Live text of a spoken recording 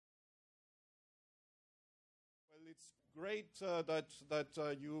it's great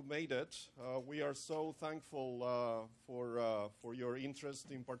that you made it. We are so thankful for your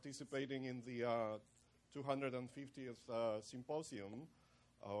interest in participating in the 250th symposium,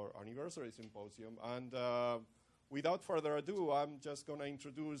 or anniversary symposium. And without further ado, I'm just going to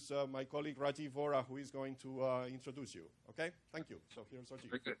introduce my colleague Rajiv Vora, who is going to introduce you. Okay? Thank you. So here's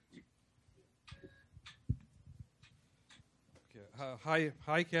Rajiv. Okay.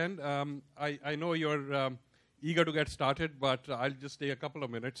 Hi, Ken. I know you're eager to get started, but I'll just take a couple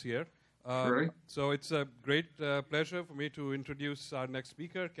of minutes here. Right. So it's a great pleasure for me to introduce our next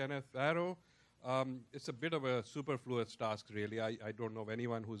speaker, Kenneth. It's a bit of a superfluous task, really. I don't know of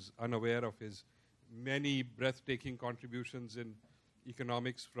anyone who's unaware of his many breathtaking contributions in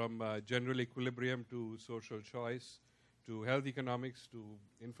economics, from general equilibrium to social choice, to health economics, to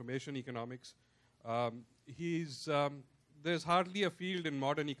information economics. There's hardly a field in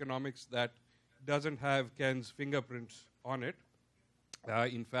modern economics that doesn't have Ken's fingerprints on it.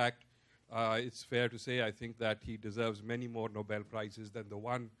 In fact, it's fair to say, I think, that he deserves many more Nobel Prizes than the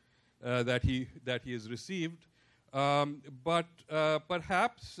one that he has received. But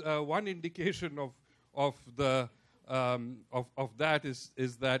perhaps one indication of that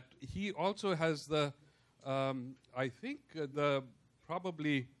is that he also has the I think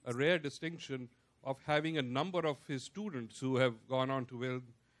probably a rare distinction of having a number of his students who have gone on to win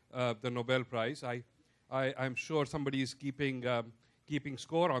the Nobel Prize. I'm sure somebody is keeping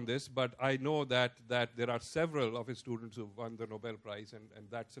score on this, but I know that there are several of his students who've won the Nobel Prize, and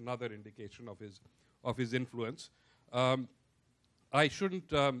that's another indication of his influence. I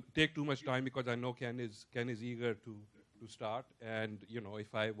shouldn't take too much time because I know Ken is eager to start, and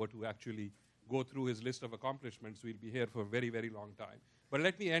if I were to actually go through his list of accomplishments, we'll be here for a very, very long time. But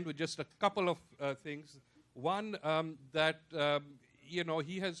let me end with just a couple of things. One, that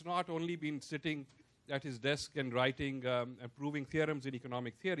he has not only been sitting at his desk and writing and proving theorems in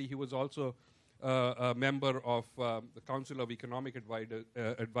economic theory, he was also a member of the Council of Economic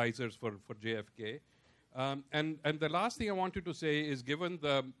Advisors for JFK. And the last thing I wanted to say is, given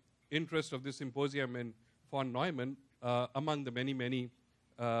the interest of this symposium in von Neumann, among the many, many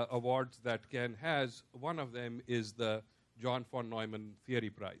awards that Ken has, one of them is the John von Neumann Theory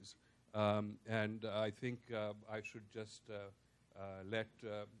Prize. And I think I should just let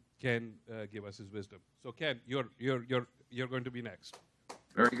Ken give us his wisdom. So Ken, you're going to be next.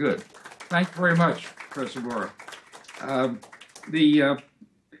 Very good. Thank you very much, Professor Vora.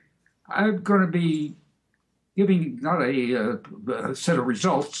 I'm going to be giving not a set of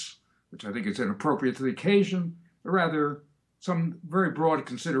results, which I think is inappropriate to the occasion, but rather some very broad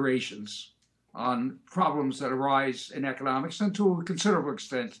considerations on problems that arise in economics and to a considerable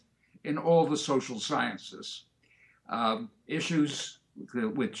extent in all the social sciences. Issues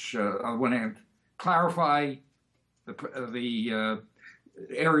which, on one hand, clarify the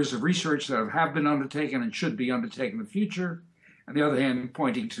areas of research that have been undertaken and should be undertaken in the future, on the other hand,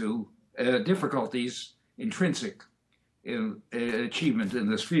 pointing to difficulties intrinsic in achievement in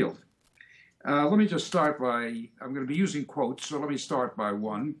this field. Let me just start by, I'm going to be using quotes, so let me start by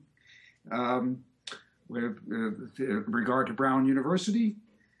one. With regard to Brown University,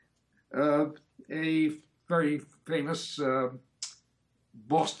 a very famous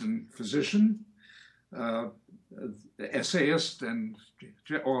Boston physician, essayist, and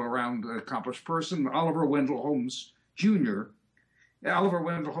all-around accomplished person, Oliver Wendell Holmes Sr.,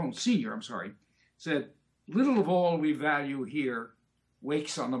 said, "Little of all we value here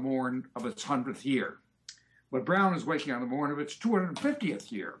wakes on the morn of its 100th year, but Brown is waking on the morn of its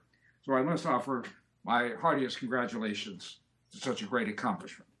 250th year. So I must offer my heartiest congratulations to such a great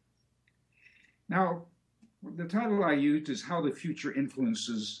accomplishment." Now, the title I used is How the Future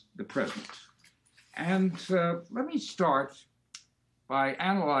Influences the Present. And let me start by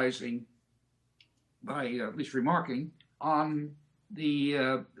analyzing, by at least remarking on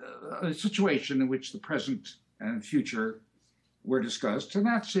the situation in which the present and future were discussed, and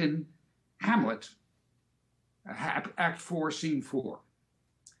that's in Hamlet, Act 4, Scene 4.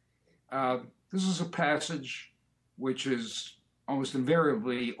 This is a passage which is almost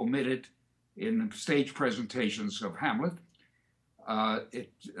invariably omitted in stage presentations of Hamlet.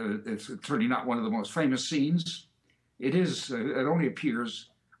 It's certainly not one of the most famous scenes. It only appears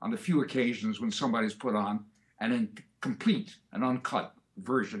on the few occasions when somebody's put on an incomplete and uncut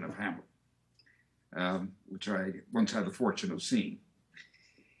version of Hamlet, which I once had the fortune of seeing.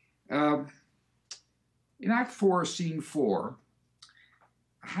 In Act 4, Scene 4,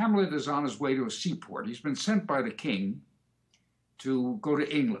 Hamlet is on his way to a seaport. He's been sent by the king to go to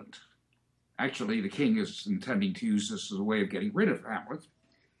England. Actually, the king is intending to use this as a way of getting rid of Hamlet.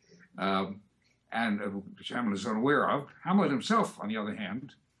 and which Hamlet is unaware of. Hamlet himself, on the other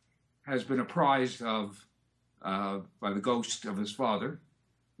hand, has been apprised of by the ghost of his father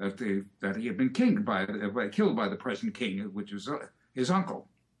that he had been killed by the present king, which was his uncle.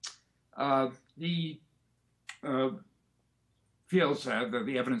 He feels that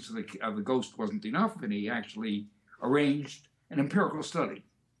the evidence of the ghost wasn't enough, and he actually arranged an empirical study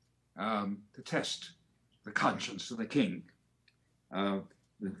to test the conscience of the king. The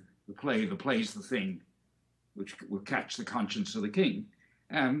play's the thing which will catch the conscience of the king,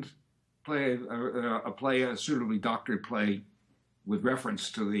 and a suitably doctored play with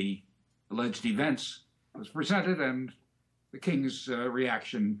reference to the alleged events was presented, and the king's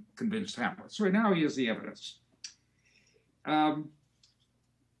reaction convinced Hamlet. So now he has the evidence. On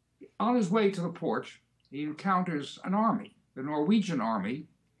his way to the port, he encounters an army. The Norwegian army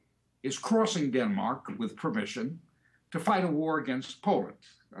is crossing Denmark with permission to fight a war against Poland.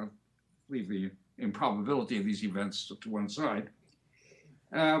 I'll leave the improbability of these events to one side.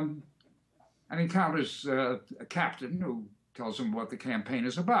 And encounters a captain who tells him what the campaign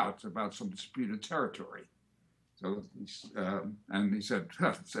is about some disputed territory. So, and he said,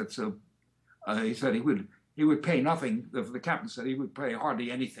 he said he would pay nothing. The captain said he would pay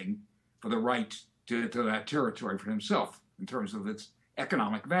hardly anything for the right to that territory for himself in terms of its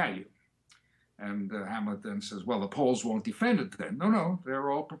economic value. And Hamlet then says, well, the Poles won't defend it then. No,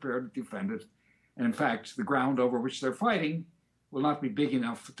 they're all prepared to defend it. And in fact, the ground over which they're fighting will not be big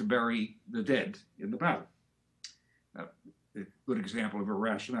enough to bury the dead in the battle. A good example of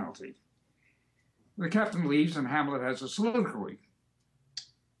irrationality. The captain leaves and Hamlet has a soliloquy.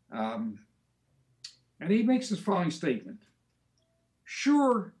 And he makes this following statement.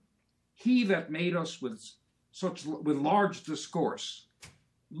 Sure, he that made us with large discourse,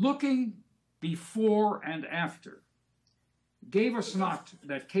 looking before and after, gave us not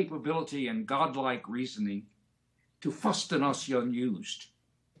that capability and godlike reasoning to fusten us unused.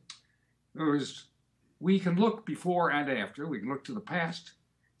 In other words, we can look before and after, we can look to the past,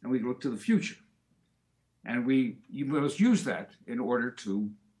 and we can look to the future. And you must use that in order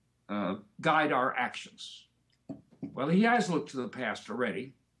to guide our actions. Well, he has looked to the past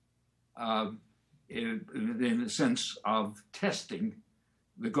already, in the sense of testing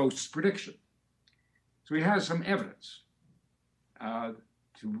the ghost's prediction. So he has some evidence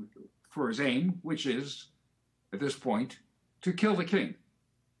for his aim, which is, at this point, to kill the king,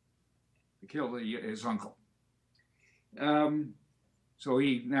 to kill his uncle. So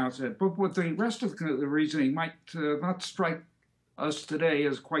he now said, but what the rest of the reasoning might not strike us today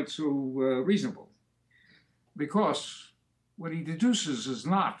as quite so reasonable, because what he deduces is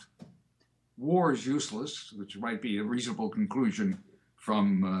not war is useless, which might be a reasonable conclusion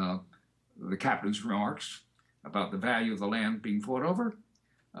from the captain's remarks about the value of the land being fought over.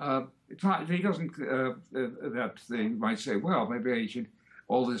 It's not. He doesn't. That they might say, well, maybe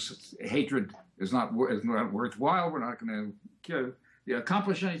all this hatred is not worthwhile. We're not going to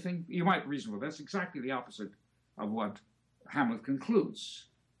accomplish anything. You might reason with. That's exactly the opposite of what Hamlet concludes,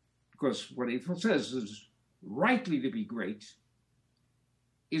 because what he says is rightly to be great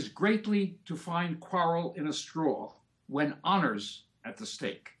is greatly to find quarrel in a straw when honor's at the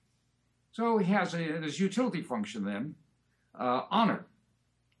stake. So he has his utility function then. Honor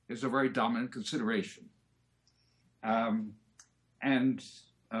is a very dominant consideration. And his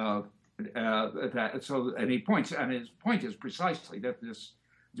point is precisely that this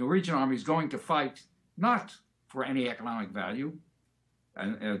Norwegian army is going to fight not for any economic value,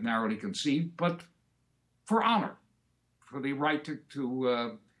 as narrowly conceived, but for honor, for the right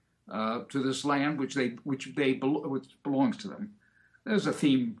to this land which belongs to them. There's a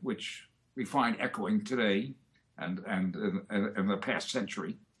theme which we find echoing today and in the past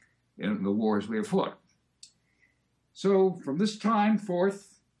century in the wars we have fought. So from this time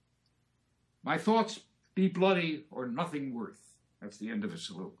forth, my thoughts be bloody or nothing worth. That's the end of his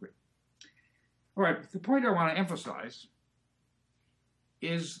soliloquy. All right, the point I want to emphasize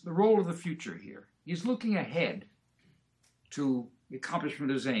is the role of the future here. He's looking ahead to the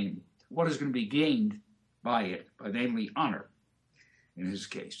accomplishment of his aim, what is going to be gained by it, namely honor, in his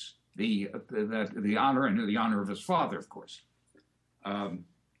case. The honor and the honor of his father, of course.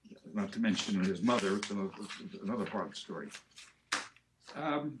 Not to mention his mother, it's another part of the story.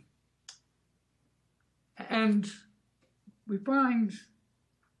 And we find,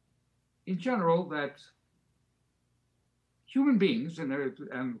 in general, that human beings, and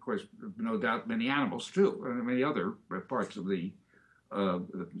of course, no doubt many animals too, and many other parts of the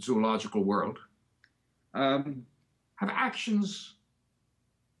zoological world, have actions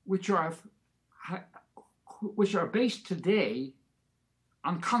which are based today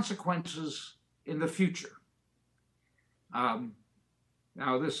on consequences in the future.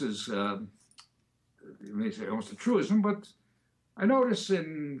 Now, this is, you may say, almost a truism, but I notice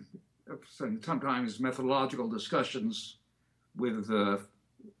in sometimes methodological discussions with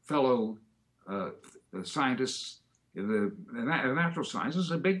fellow scientists in the natural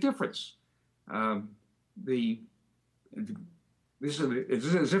sciences, a big difference. This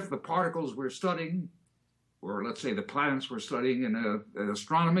is as if the particles we're studying, or let's say the planets we're studying in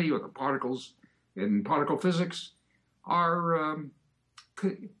astronomy, or the particles in particle physics, are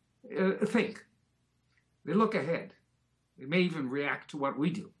think. They look ahead. They may even react to what we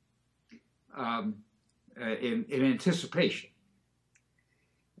do in anticipation.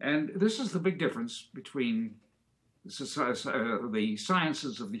 And this is the big difference between the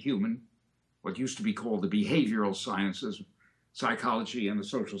sciences of the human, what used to be called the behavioral sciences, psychology and the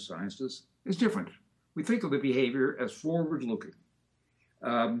social sciences, is different. We think of the behavior as forward-looking.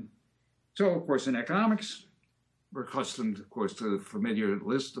 So, of course, in economics, we're accustomed, of course, to the familiar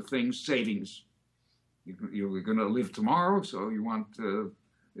list of things: savings. You're going to live tomorrow, so you want to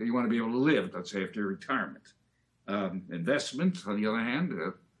be able to live, let's say, after your retirement. Investment, on the other hand,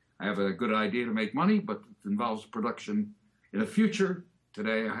 I have a good idea to make money, but it involves production in the future.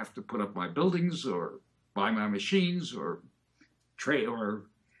 Today, I have to put up my buildings or buy my machines or trade,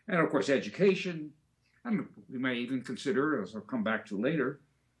 and of course, education. And we may even consider, as I'll come back to later,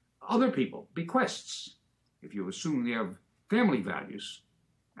 other people, bequests. If you assume they have family values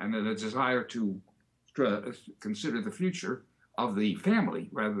and then a desire to consider the future of the family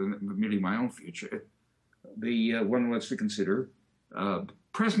rather than merely my own future, one wants to consider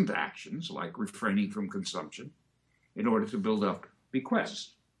present actions like refraining from consumption in order to build up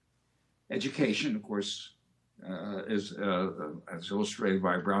bequests. Education, of course, is as illustrated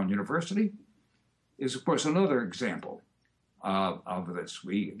by Brown University, is of course another example of this.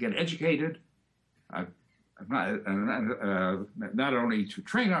 We get educated not only to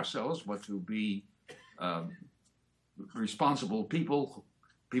train ourselves, but to be responsible people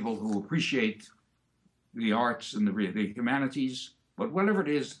who appreciate the arts and the humanities. But whatever it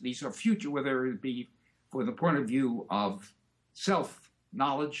is, these are future, whether it be for the point of view of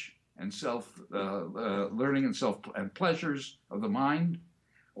self-knowledge and self-learning and pleasures of the mind,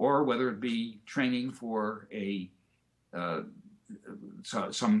 or whether it be training for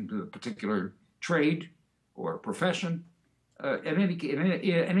some particular trade or profession. In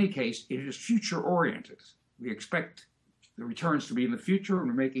any case, it is future-oriented. We expect the returns to be in the future, and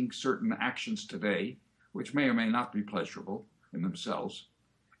we're making certain actions today, which may or may not be pleasurable in themselves,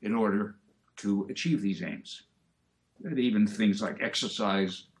 in order to achieve these aims. And even things like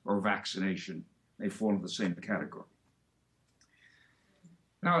exercise or vaccination may fall into the same category.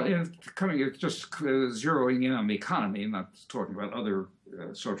 Now, just zeroing in on the economy, and not talking about other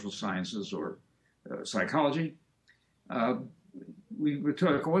social sciences or psychology, we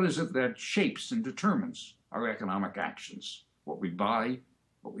talk, what is it that shapes and determines our economic actions? What we buy,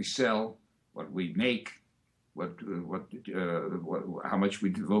 what we sell, what we make, how much we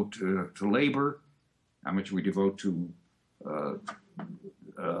devote to labor, how much we devote to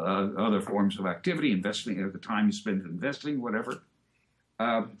other forms of activity, investing, the time you spend investing, whatever.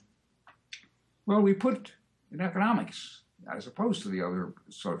 Well, we put in economics, as opposed to the other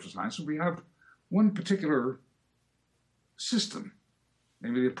social sciences, we have one particular system,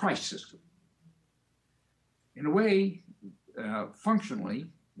 namely the price system. In a way, functionally,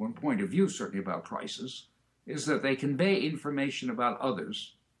 one point of view certainly about prices is that they convey information about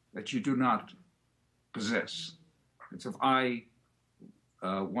others that you do not possess. It's if I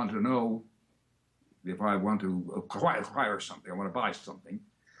want to know, if I want to acquire something, I want to buy something,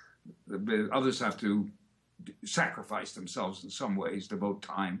 the others have to sacrifice themselves in some ways, devote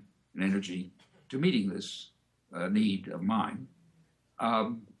time and energy to meeting this need of mine.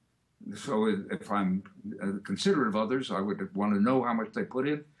 So if I'm considerate of others, I would want to know how much they put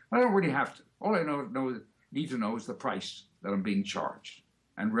in. I don't really have to. All I need to know is the price that I'm being charged.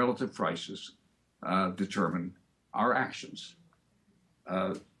 And relative prices determine our actions.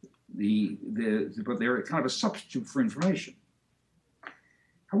 But they're kind of a substitute for information.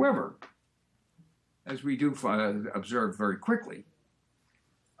 However, as we do observe very quickly,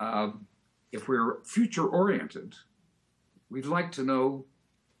 if we're future-oriented, we'd like to know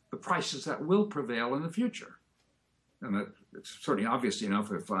the prices that will prevail in the future. And it's certainly obvious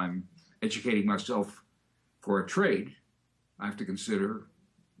enough if I'm educating myself for a trade, I have to consider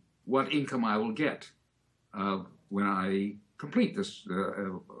what income I will get when I complete this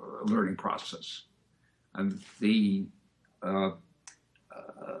learning process. And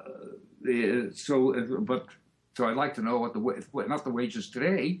so I'd like to know what not the wages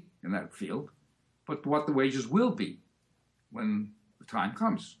today in that field, but what the wages will be when the time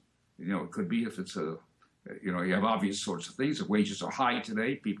comes. It could be if it's you have obvious sorts of things. If wages are high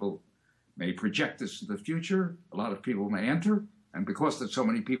today, people may project this to the future. A lot of people may enter, and because there's so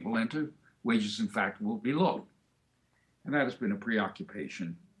many people enter, wages, in fact, will be low. And that has been a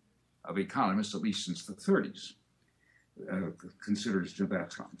preoccupation of economists, at least since the 30s, considered to that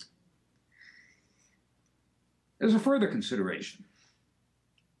time. There's a further consideration.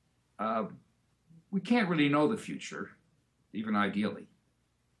 We can't really know the future, even ideally.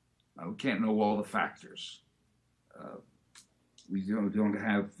 We can't know all the factors. We don't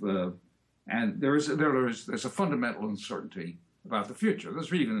have, and there's a fundamental uncertainty about the future.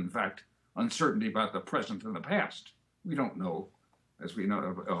 There's even, in fact, uncertainty about the present and the past. We don't know, as we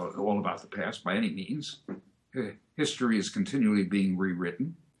know, all about the past by any means. History is continually being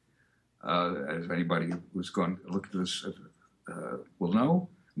rewritten, as anybody who's going to look at this will know.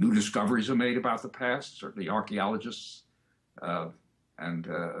 New discoveries are made about the past. Certainly, archaeologists and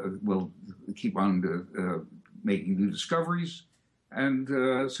will keep on making new discoveries.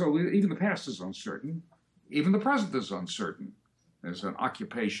 And so even the past is uncertain. Even the present is uncertain. There's an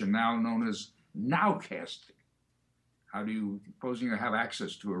occupation now known as nowcasting. How do you, supposing you have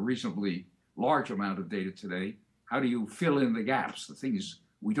access to a reasonably large amount of data today, how do you fill in the gaps, the things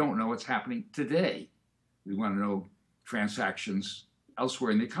we don't know what's happening today? We want to know transactions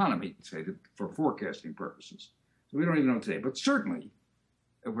elsewhere in the economy, say, for forecasting purposes. So we don't even know today. But certainly,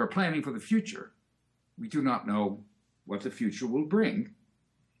 if we're planning for the future, we do not know what the future will bring.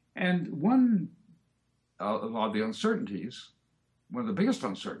 And one of the uncertainties, one of the biggest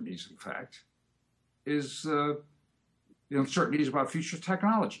uncertainties, in fact, is the uncertainties about future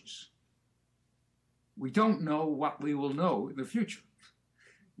technologies. We don't know what we will know in the future.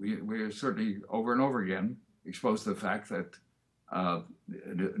 We are certainly over and over again exposed to the fact that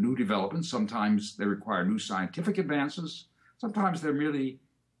new developments, sometimes they require new scientific advances, sometimes they're merely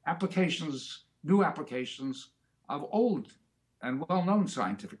applications, new applications of old and well-known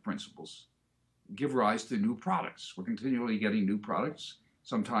scientific principles give rise to new products. We're continually getting new products,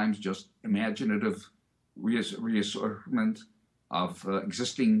 sometimes just imaginative reassortment of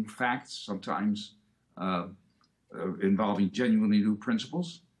existing facts, sometimes involving genuinely new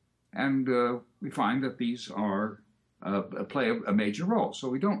principles. And we find that these are play a major role. So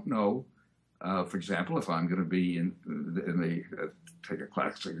we don't know, for example, if I'm going to be take a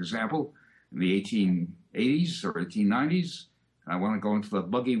classic example, in the 1880s or 1890s, I want to go into the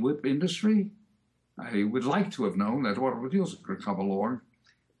buggy whip industry. I would like to have known that automobiles are going to come along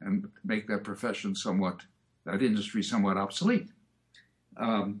and make that profession that industry somewhat obsolete.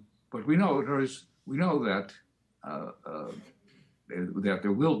 But we know that that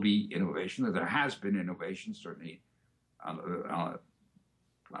there will be innovation, that there has been innovation, certainly on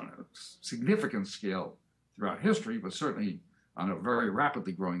a significant scale throughout history, but certainly on a very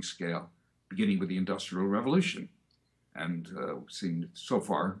rapidly growing scale, beginning with the Industrial Revolution. And so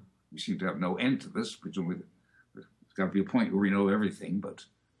far, we seem to have no end to this. Presumably, there's got to be a point where we know everything, but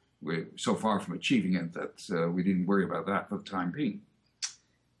we're so far from achieving it that we didn't worry about that for the time being.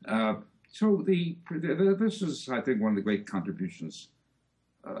 So this is, I think, one of the great contributions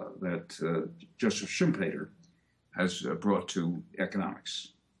that Joseph Schumpeter has brought to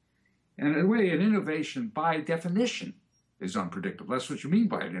economics. And in a way, an innovation, by definition, is unpredictable. That's what you mean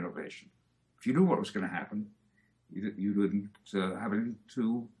by an innovation. If you knew what was going to happen, you wouldn't have it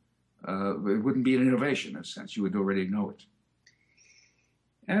to. It wouldn't be an innovation in a sense. You would already know it.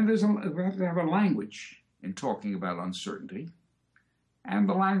 And we have to have a language in talking about uncertainty. And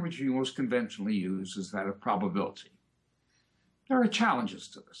the language we most conventionally use is that of probability. There are challenges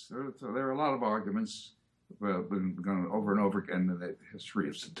to this. There are a lot of arguments been going over and over again in the history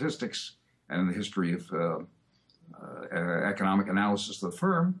of statistics and in the history of economic analysis of the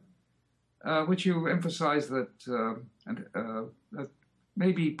firm, which you emphasize that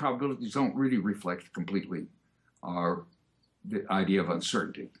maybe probabilities don't really reflect completely the idea of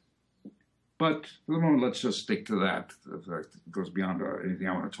uncertainty. But for the moment, let's just stick to that. It goes beyond anything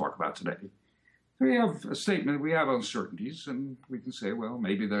I want to talk about today. We have a statement, we have uncertainties, and we can say, well,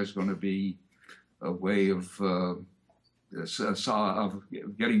 maybe there's going to be a way of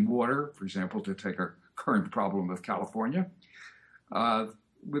getting water, for example, to take a current problem of California,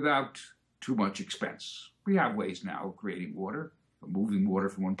 without too much expense. We have ways now of creating water, of moving water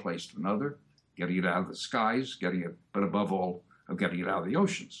from one place to another, getting it out of the skies, but above all, of getting it out of the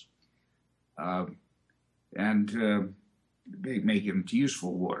oceans. And make it into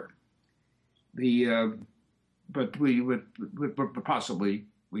useful water. But possibly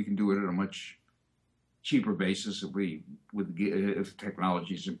we can do it on a much cheaper basis if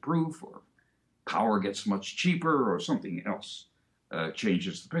technologies improve, or power gets much cheaper or something else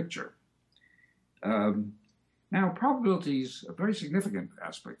changes the picture. Now, probability is a very significant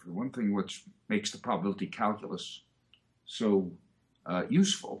aspect. One thing which makes the probability calculus so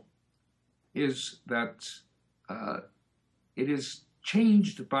useful is that it is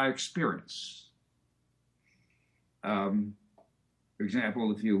changed by experience. For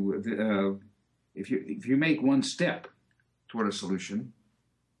example, if you make one step toward a solution,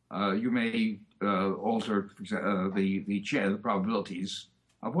 you may alter the probabilities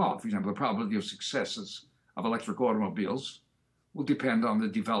of what? For example, the probability of successes of electric automobiles will depend on the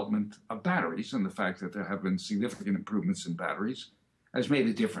development of batteries, and the fact that there have been significant improvements in batteries has made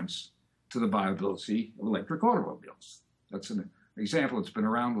a difference to the viability of electric automobiles. That's an example that's been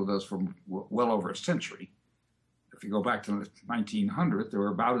around with us for well over a century. If you go back to 1900, there were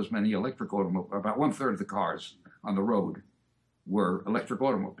about as many electric automobiles, about 1/3 of the cars on the road were electric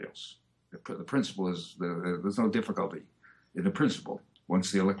automobiles. The principle is, there's no difficulty in the principle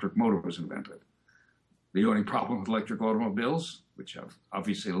once the electric motor was invented. The only problem with electric automobiles, which have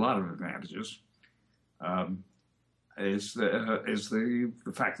obviously a lot of advantages, is the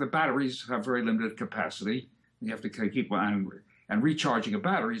fact that batteries have very limited capacity. You have to keep on, and recharging a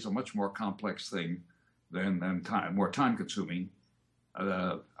battery is a much more complex thing than more time-consuming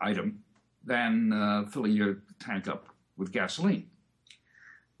item than filling your tank up with gasoline.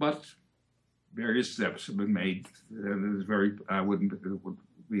 But various steps have been made. I would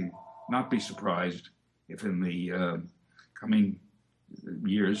not be surprised if in the coming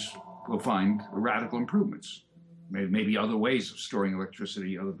years we'll find radical improvements. Maybe other ways of storing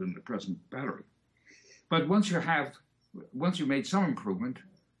electricity other than the present battery. But once you've made some improvement,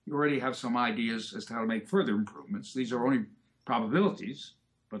 you already have some ideas as to how to make further improvements. These are only probabilities,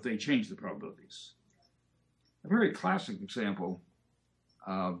 but they change the probabilities. A very classic example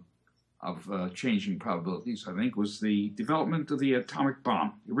of changing probabilities, I think, was the development of the atomic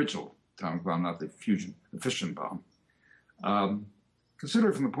bomb, the original atomic bomb, not the fission bomb.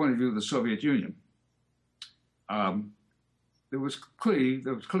 Considered from the point of view of the Soviet Union, there was clearly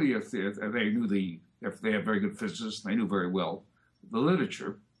if they had very good physicists, they knew very well the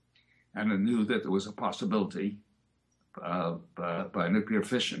literature, and they knew that there was a possibility by nuclear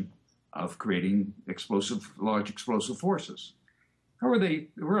fission of creating large explosive forces. However,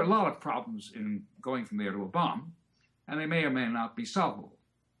 there were a lot of problems in going from there to a bomb, and they may or may not be solvable.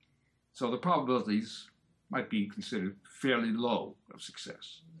 So the probabilities might be considered fairly low of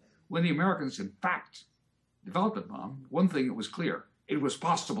success. When the Americans, in fact, developed a bomb, one thing that was clear: it was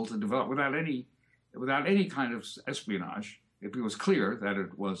possible to develop without any kind of espionage. It was clear that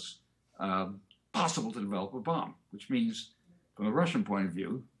it was possible to develop a bomb, which means, from the Russian point of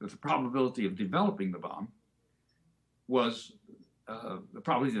view, that the probability of developing the bomb was the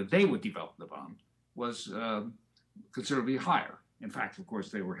probability that they would develop the bomb was considerably higher. In fact, of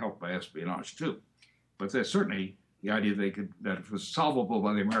course, they were helped by espionage too. But there's certainly the idea that it was solvable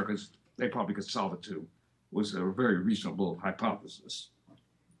by the Americans, they probably could solve it too, was a very reasonable hypothesis.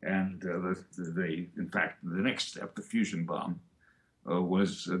 And in fact, the next step, the fusion bomb,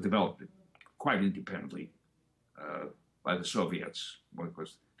 was developed quite independently by the Soviets.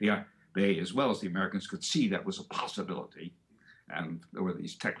 Because they, as well as the Americans, could see that was a possibility. And there were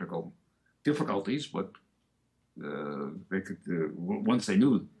these technical difficulties, but they could, once they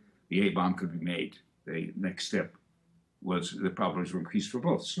knew the A-bomb could be made, the next step was the probabilities were increased for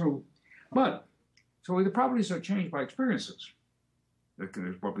both. So the probabilities are changed by experiences.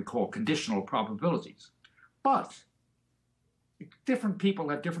 There's what we call conditional probabilities. But different people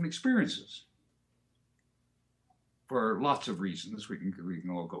have different experiences for lots of reasons we can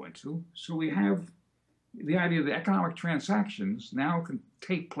all go into. So we have the idea that economic transactions now can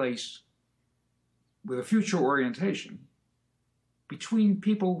take place with a future orientation between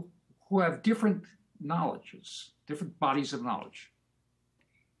people who have different knowledges, different bodies of knowledge.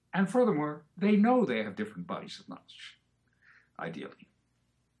 And furthermore, they know they have different bodies of knowledge, ideally.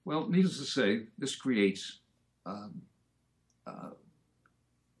 Well, needless to say, this creates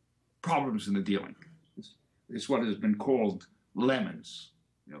problems in the dealing. It's what has been called lemons,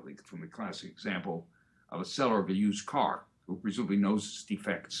 from the classic example of a seller of a used car who presumably knows its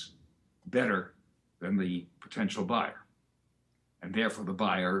defects better than the potential buyer. And therefore, the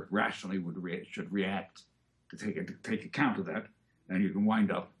buyer rationally should react to take account of that, and you can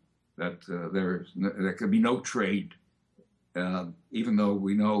wind up that there could be no trade, even though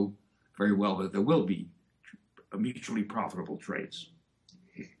we know very well that there will be mutually profitable trades.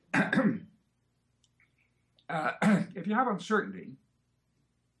 If you have uncertainty,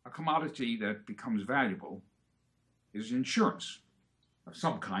 a commodity that becomes valuable is insurance of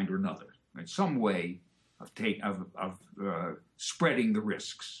some kind or another. right? Some way of spreading the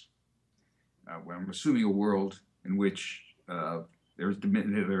risks. Well, I'm assuming a world in which there's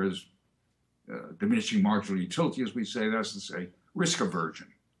diminishing marginal utility, as we say. That's to say, risk aversion,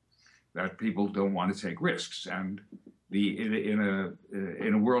 that people don't want to take risks. And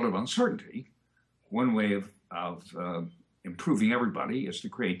in a world of uncertainty, one way of improving everybody is to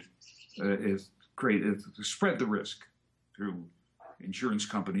spread the risk through insurance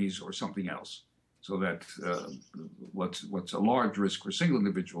companies or something else, so that what's a large risk for a single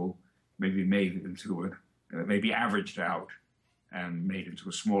individual may be made into may be averaged out and made into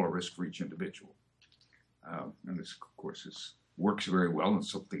a smaller risk for each individual. And this, of course, works very well in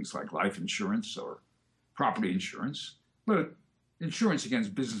some things like life insurance or property insurance. But insurance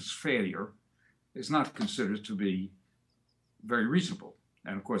against business failure is not considered to be very reasonable.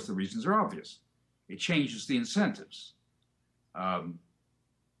 And of course, the reasons are obvious. It changes the incentives, having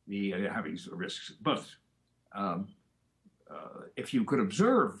risks. But if you could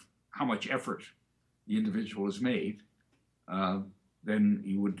observe how much effort the individual has made, then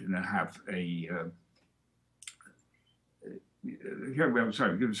you would have I'm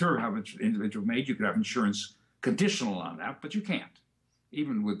sorry, you could observe how much the individual made. You could have insurance conditional on that, but you can't.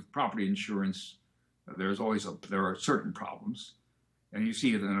 Even with property insurance, there are certain problems, and you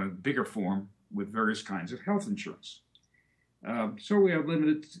see it in a bigger form with various kinds of health insurance. So we have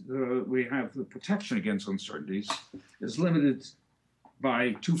the protection against uncertainties is limited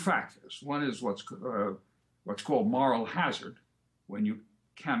by two factors. One is what's called moral hazard, when you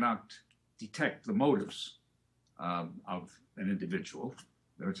cannot detect the motives of an individual.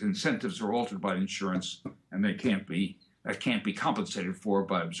 Those incentives are altered by insurance, and that can't be compensated for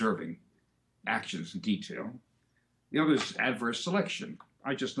by observing actions in detail. The other is adverse selection.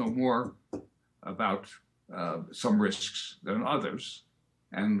 I just know more about some risks than others,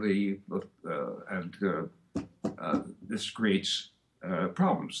 and this creates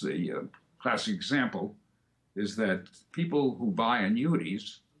problems. The classic example is that people who buy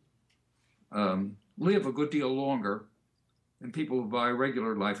annuities live a good deal longer than people who buy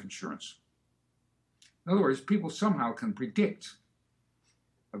regular life insurance. In other words, people somehow can predict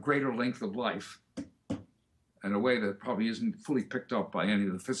a greater length of life in a way that probably isn't fully picked up by any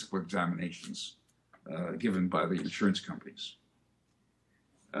of the physical examinations given by the insurance companies.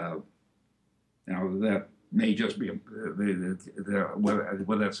 Now, that may just be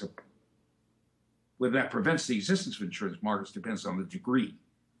whether that prevents the existence of insurance markets depends on the degree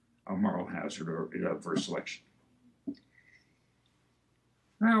of moral hazard or adverse selection.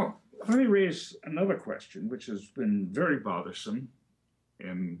 Now, let me raise another question, which has been very bothersome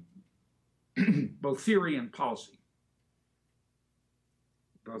in both theory and policy,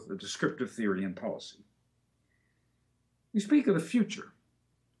 both the descriptive theory and policy. We speak of the future.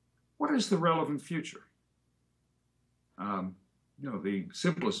 What is the relevant future? The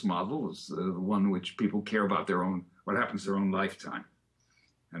simplest model is the one which people care about what happens in their own lifetime.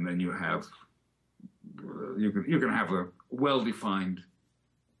 And then you can have a well-defined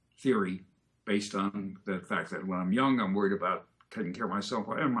theory based on the fact that when I'm young, I'm worried about taking care of myself.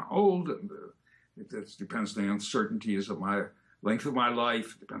 When I'm old, and it depends on the uncertainties of my length of my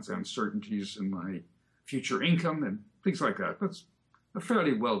life. It depends on uncertainties in my future income and things like that. That's a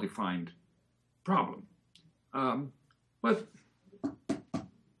fairly well-defined problem. But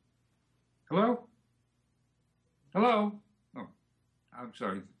hello? Oh, I'm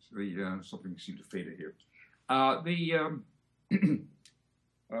sorry. Something seemed to fade here. But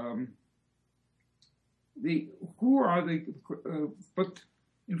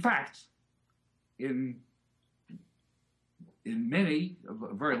in fact, in many, a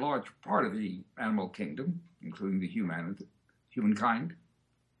very large part of the animal kingdom, including the humankind,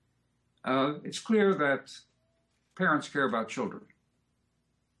 it's clear that parents care about children.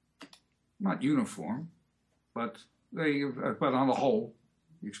 Not uniform, but on the whole,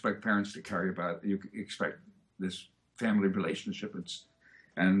 you expect parents to care about. You expect this family relationship.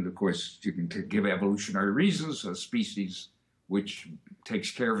 And of course, you can give evolutionary reasons. A species which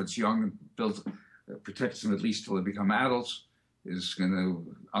takes care of its young and protects them at least till they become adults is going to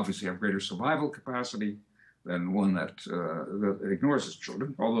obviously have greater survival capacity than one that ignores its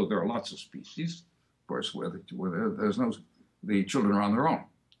children. Although there are lots of species, of course, where the children are on their own.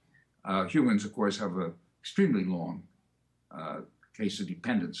 Humans, of course, have an extremely long case of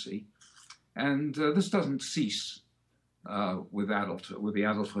dependency, and this doesn't cease with the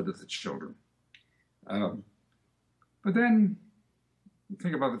adulthood of the children. But then you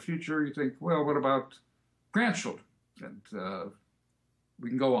think about the future, you think, well, what about grandchildren? And we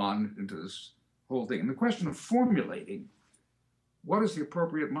can go on into this whole thing. And the question of formulating what is the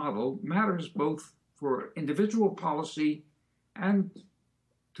appropriate model matters both for individual policy and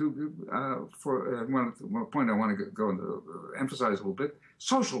for one point I want to go into, emphasize a little bit,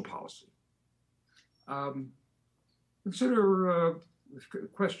 social policy. Consider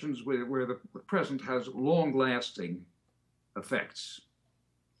questions where the present has long-lasting effects.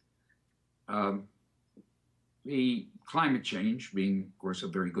 The climate change being, of course, a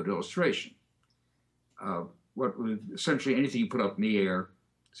very good illustration. What essentially anything you put up in the air,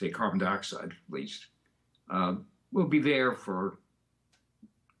 say carbon dioxide at least, will be there for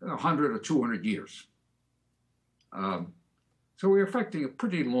 100 or 200 years. So we're affecting a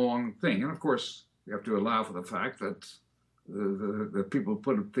pretty long thing. And of course, we have to allow for the fact that the people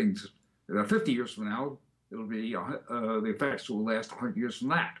put things 50 years from now, it'll be the effects will last 100 years from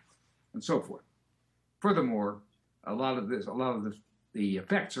that, and so forth. Furthermore, a lot of the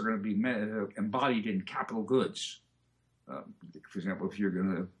effects are going to be embodied in capital goods. For example, if you're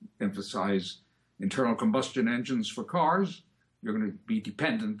going to emphasize internal combustion engines for cars, you're going to be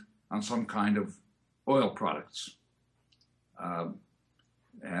dependent on some kind of oil products.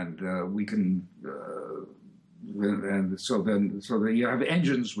 We can, so that you have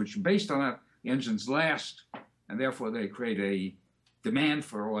engines which are based on that. The engines last, and therefore they create a demand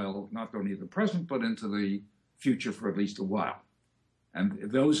for oil, not only in the present, but into the future for at least a while. And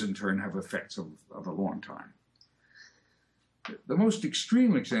those, in turn, have effects of a long time. The most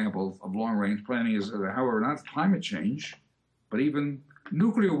extreme example of long-range planning is, however, not climate change, but even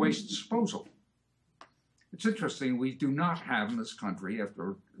nuclear waste disposal. It's interesting, we do not have in this country,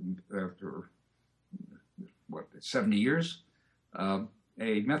 after 70 years, a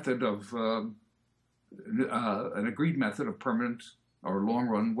method of, an agreed method of permanent or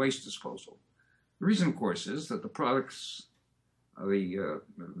long-run waste disposal. The reason, of course, is that the products, the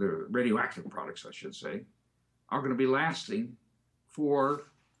radioactive products, I should say, are going to be lasting for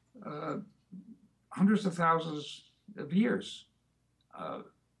hundreds of thousands of years,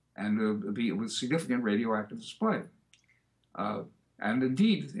 and be with significant radioactive display. And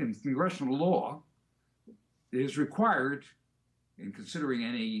indeed, in congressional law, it is required, in considering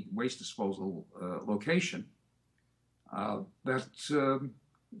any waste disposal location, that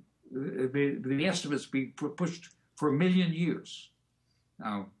the estimates be pushed for 1 million years.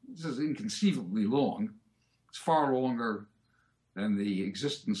 Now, this is inconceivably long. It's far longer than the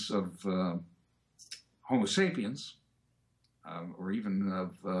existence of Homo sapiens, or even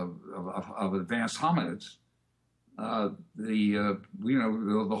of advanced hominids. We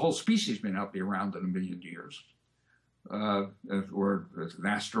know the whole species may not be around in 1 million years, or an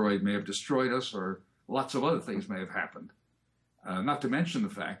asteroid may have destroyed us, or lots of other things may have happened. Not to mention the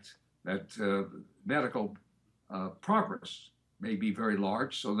fact that medical progress may be very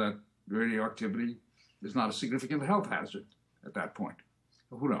large, so that radioactivity is not a significant health hazard at that point.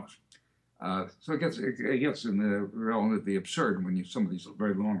 Who knows? So it gets in the realm of the absurd when you some of these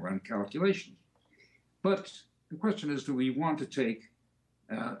very long-run calculations. But the question is, do we want to take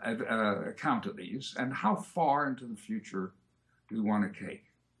account of these, and how far into the future do we want to take?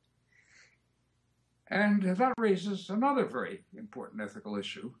 And that raises another very important ethical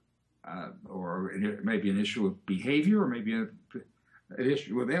issue, or it may be an issue of behavior, or maybe an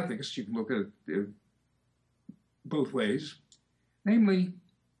issue with ethics. You can look at it both ways. Namely,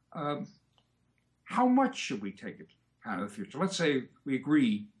 how much should we take account of the future? Let's say we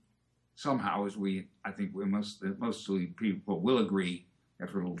agree somehow, as I think mostly people will agree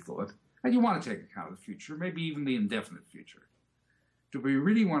after a little thought, and you want to take account of the future, maybe even the indefinite future. Do we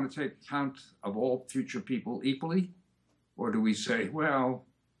really want to take account of all future people equally? Or do we say, well,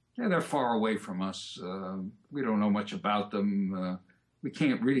 yeah, they're far away from us. We don't know much about them. We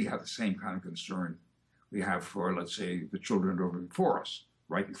can't really have the same kind of concern we have for, let's say, the children over before us,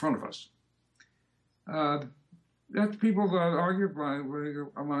 right in front of us. That people argue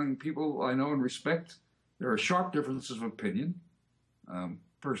among people I know and respect. There are sharp differences of opinion.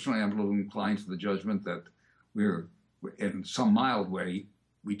 Personally, I'm a little inclined to the judgment that we're, in some mild way,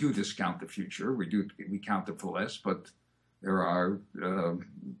 we do discount the future. We count it for less, but there are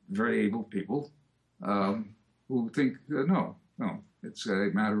very able people who think, no, it's a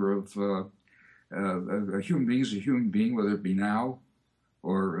matter of a human being is a human being, whether it be now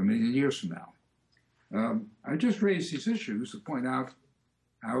or 1 million years from now. I just raised these issues to point out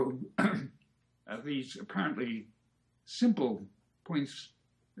how these apparently simple points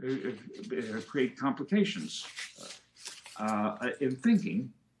create complications in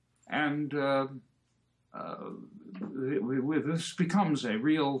thinking, and this becomes a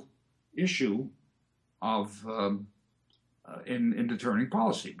real issue of in determining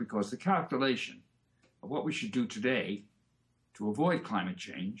policy, because the calculation of what we should do today to avoid climate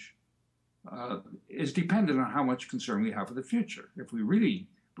change is dependent on how much concern we have for the future. If we really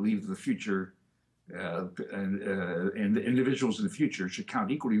believe that the future and the individuals in the future should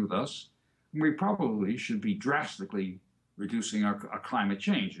count equally with us, we probably should be drastically reducing our climate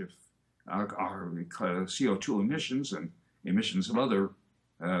change. If our CO2 emissions and emissions of other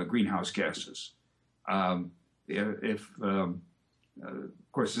greenhouse gases. Of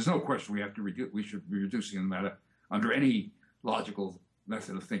course, there's no question we should be reducing them under any logical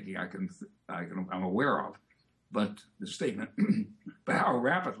method of thinking I'm aware of. But the statement, but how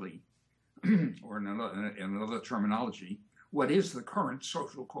rapidly, or in another terminology, what is the current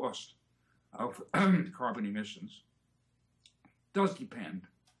social cost of carbon emissions, does depend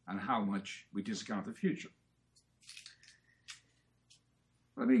on how much we discount the future.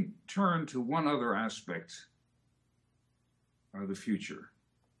 Let me turn to one other aspect of the future.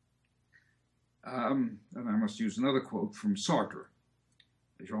 And I must use another quote from Sartre,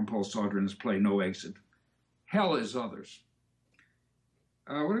 Jean-Paul Sartre in his play No Exit. Hell is others.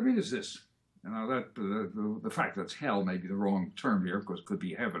 What I mean is this. Now, the fact that it's hell may be the wrong term here, because it could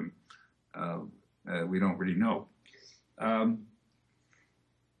be heaven. We don't really know.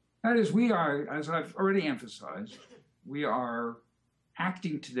 That is, we are, as I've already emphasized, we are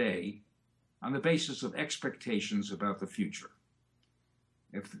acting today on the basis of expectations about the future.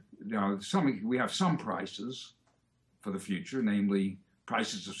 We have some prices for the future, namely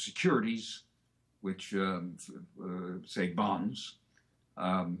prices of securities, which say bonds,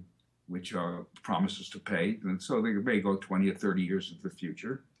 which are promises to pay, and so they may go 20 or 30 years into the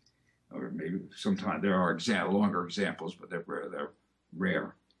future, or maybe sometime there are longer examples, but they're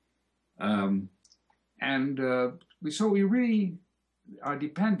rare. So we really are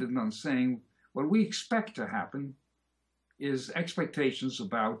dependent on saying what we expect to happen is expectations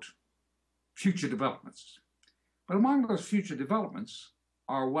about future developments. But among those future developments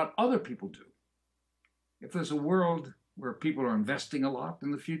are what other people do. If there's a world where people are investing a lot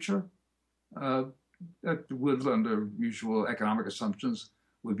in the future, that would, under usual economic assumptions,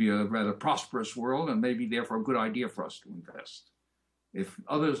 would be a rather prosperous world and maybe therefore a good idea for us to invest. If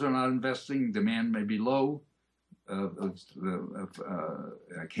others are not investing, demand may be low, Keynesian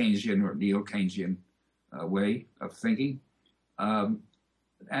or neo-Keynesian way of thinking.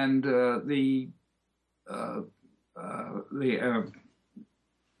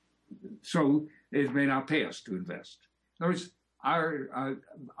 So it may not pay us to invest. In other words,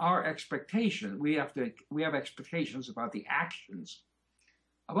 our expectation, we have expectations about the actions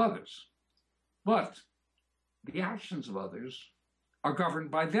of others, but the actions of others are governed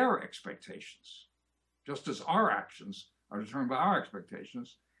by their expectations, just as our actions are determined by our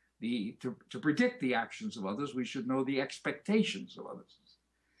expectations. To predict the actions of others, we should know the expectations of others.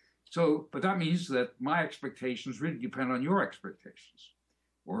 So, but that means that my expectations really depend on your expectations,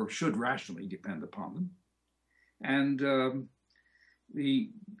 or should rationally depend upon them. And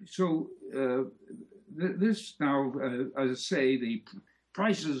this now, as I say, the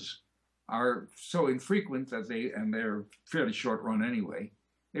prices are so infrequent that they're fairly short run anyway.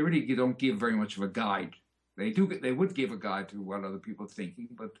 They really don't give very much of a guide. They would give a guide to what other people are thinking,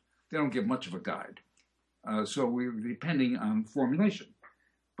 but they don't give much of a guide. So we're depending on formulation.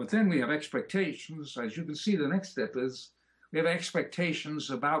 But then we have expectations. As you can see, the next step is we have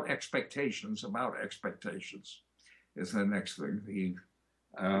expectations about expectations about expectations is the next thing.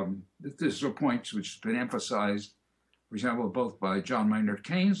 This is a point which has been emphasized, for example, both by John Maynard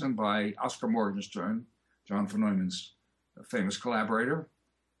Keynes and by Oscar Morgenstern, John von Neumann's famous collaborator.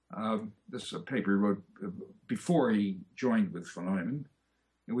 This is a paper he wrote before he joined with von Neumann,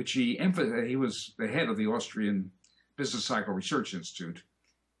 in which he was the head of the Austrian Business Cycle Research Institute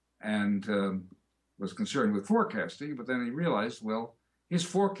and was concerned with forecasting, but then he realized, well, his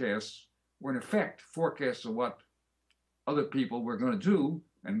forecasts were in effect forecasts of what other people were going to do,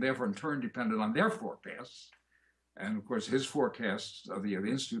 and therefore in turn depended on their forecasts. And of course, his forecasts of the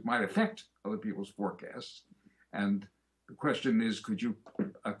Institute might affect other people's forecasts. And the question is, could you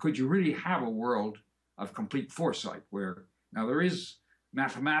really have a world of complete foresight where, now there is,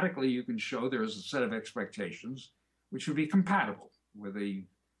 mathematically you can show there is a set of expectations which would be compatible, where the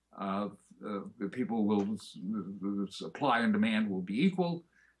people the supply and demand will be equal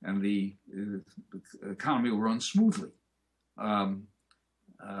and the economy will run smoothly.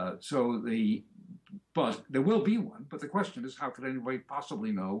 But there will be one, but the question is, how could anybody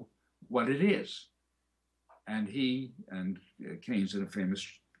possibly know what it is? And he and Keynes, in a famous,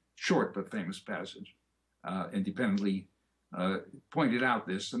 short but famous passage, independently pointed out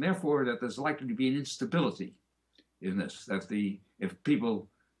this, and therefore that there's likely to be an instability in this, that if people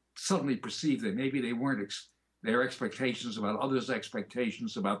suddenly perceive that maybe they weren't their expectations about others'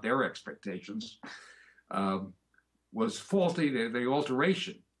 expectations about their expectations was faulty. The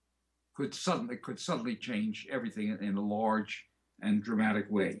alteration could suddenly change everything in a large and dramatic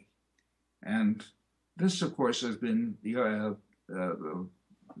way. And this, of course, has been the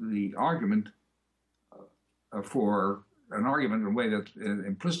argument for an argument in a way that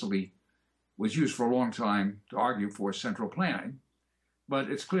implicitly was used for a long time to argue for central planning. But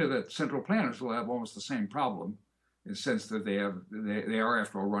it's clear that central planners will have almost the same problem in the sense that they are,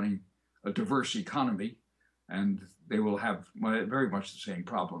 after all, running a diverse economy, and they will have very much the same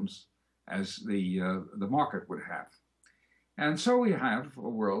problems as the market would have. And so we have a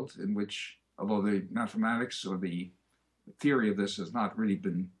world in which, although the mathematics or the theory of this has not really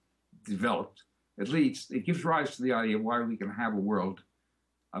been developed, at least it gives rise to the idea of why we can have a world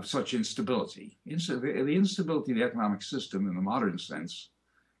of such instability. The instability of the economic system in the modern sense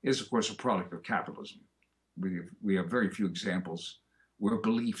is, of course, a product of capitalism. We have very few examples where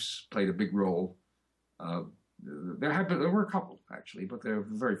beliefs played a big role. There were a couple, actually, but there are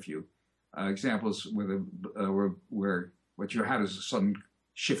very few examples where what you had is a sudden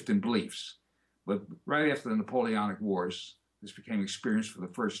shift in beliefs. But right after the Napoleonic Wars, this became experienced for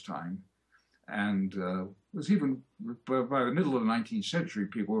the first time. And was even, by the middle of the 19th century,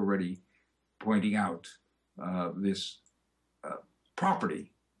 people were already pointing out this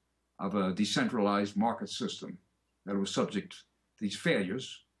property of a decentralized market system that was subject to these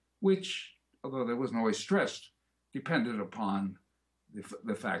failures, which, although there wasn't always stressed, depended upon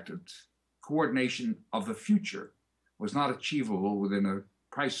the fact that coordination of the future was not achievable within a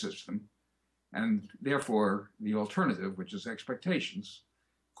price system, and therefore the alternative, which is expectations,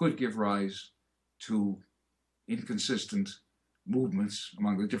 could give rise to inconsistent movements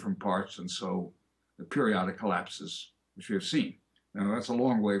among the different parts, and so the periodic collapses which we have seen. Now, that's a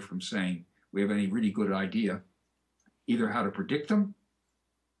long way from saying we have any really good idea either how to predict them,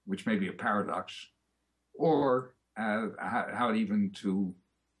 which may be a paradox, or how even to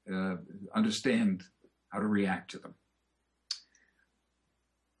understand how to react to them.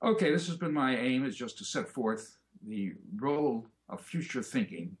 Okay, this has been my aim, is just to set forth the role of future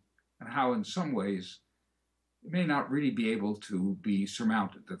thinking and how in some ways it may not really be able to be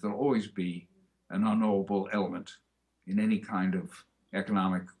surmounted, that there'll always be an unknowable element in any kind of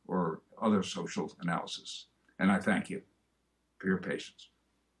economic or other social analysis. And I thank you for your patience.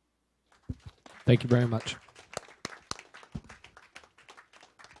 Thank you very much.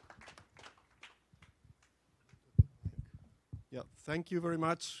 Yeah, thank you very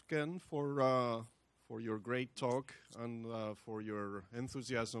much, Ken, for your great talk and for your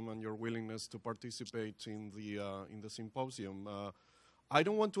enthusiasm and your willingness to participate in the symposium. I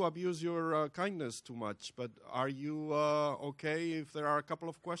don't want to abuse your kindness too much, but are you okay if there are a couple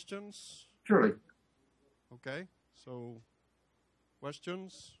of questions? Surely. Okay, so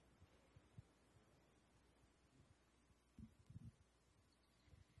questions?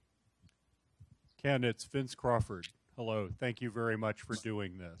 Ken, it's Vince Crawford. Hello. Thank you very much for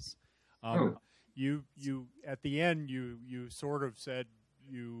doing this. You at the end you sort of said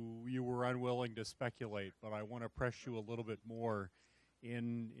you were unwilling to speculate, but I want to press you a little bit more.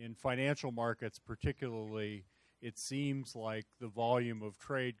 In financial markets particularly, it seems like the volume of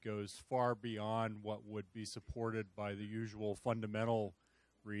trade goes far beyond what would be supported by the usual fundamental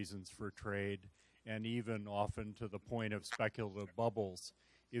reasons for trade, and even often to the point of speculative bubbles.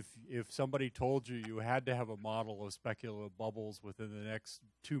 If somebody told you you had to have a model of speculative bubbles within the next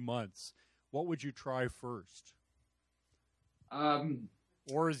 2 months, what would you try first?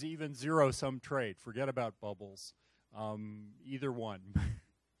 Or is even zero-sum trade? Forget about bubbles. Either one.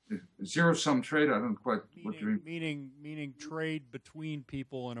 Zero-sum trade? I don't quite what you mean. Meaning trade between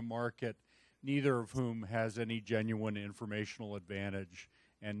people in a market, neither of whom has any genuine informational advantage,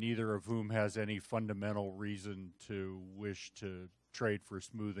 and neither of whom has any fundamental reason to wish to trade for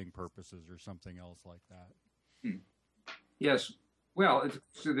smoothing purposes or something else like that. Yes. Well,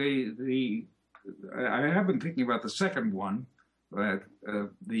 I have been thinking about the second one, that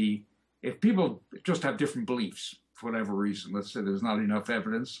if people just have different beliefs for whatever reason, let's say there's not enough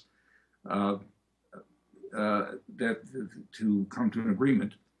evidence that to come to an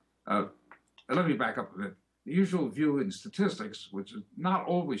agreement. Let me back up a bit. The usual view in statistics, which is not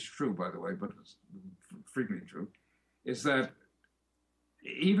always true, by the way, but it's frequently true, is that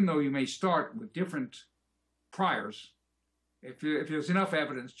even though you may start with different priors, if there's enough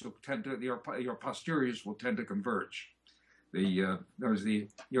evidence, you'll tend to, your posteriors will tend to converge. Your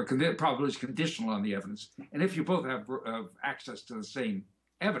probability is conditional on the evidence, and if you both have access to the same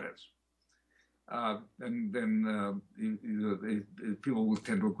evidence, then people will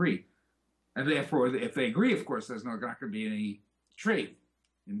tend to agree. And therefore, if they agree, of course, there's not going to be any trade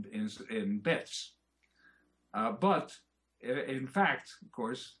in bets. But in fact, of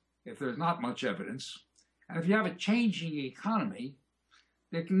course, if there's not much evidence, and if you have a changing economy,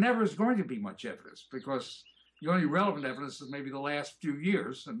 there never is going to be much evidence, because the only relevant evidence is maybe the last few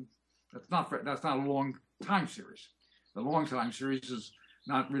years, and that's not a long time series. The long time series is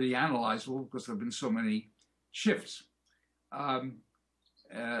not really analyzable because there have been so many shifts. Then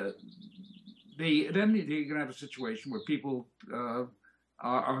you're going to have a situation where people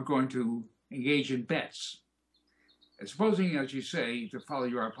are going to engage in bets. And supposing, as you say, to follow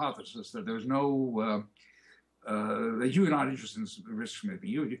your hypothesis, that there's no, that you're not interested in risk maybe.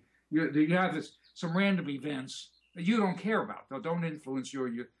 You have some random events that you don't care about, that don't influence your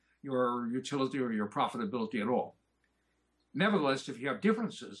utility or your profitability at all. Nevertheless, if you have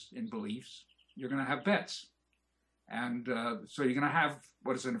differences in beliefs, you're going to have bets. And so you're going to have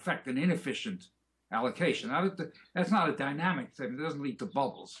what is in effect an inefficient allocation. Now, that's not a dynamic thing. It doesn't lead to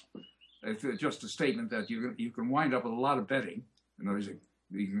bubbles. It's just a statement that you can wind up with a lot of betting. In other words,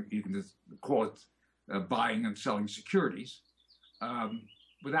 you can just call it buying and selling securities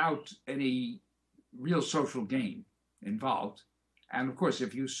without any real social gain involved. And of course,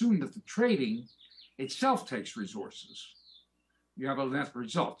 if you assume that the trading itself takes resources, you have a net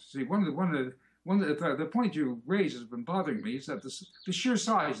result. See, the point you raise has been bothering me, is that the sheer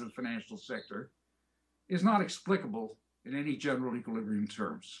size of the financial sector is not explicable in any general equilibrium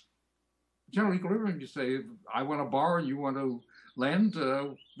terms. General equilibrium, you say, I want to borrow, you want to lend,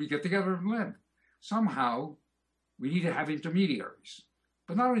 we get together and lend. Somehow, we need to have intermediaries.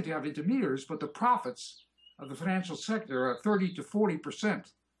 But not only to have intermediaries, but the profits of the financial sector are 30 to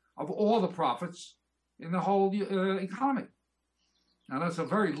 40% of all the profits in the whole economy. Now, that's a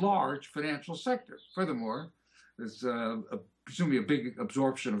very large financial sector. Furthermore, there's presumably a big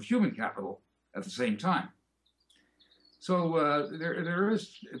absorption of human capital at the same time. So there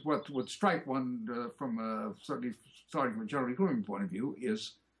is what would strike one from certainly starting from a general equilibrium point of view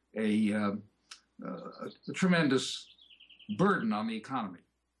is a tremendous burden on the economy.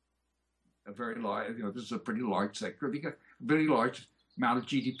 A very large, this is a pretty large sector. A very large amount of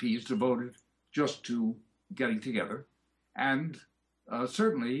GDP is devoted just to getting together, and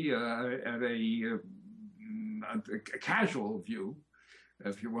certainly at a casual view,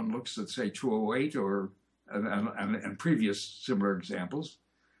 if one looks at say 2008 or and previous similar examples,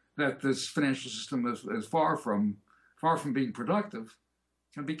 that this financial system is far from being productive,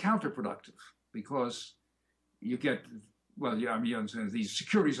 can be counterproductive, because you get, well, yeah, I mean, these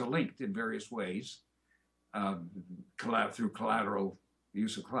securities are linked in various ways through collateral, the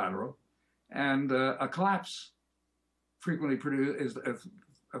use of collateral, and a collapse frequently produces,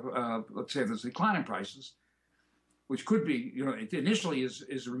 let's say there's a decline in prices, which could be, it initially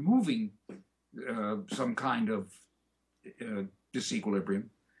is removing some kind of disequilibrium.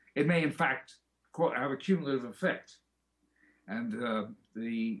 It may, in fact, have a cumulative effect. And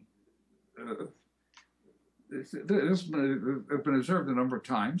this has been observed a number of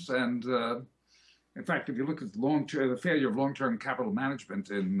times. And in fact, if you look at the failure of long-term capital management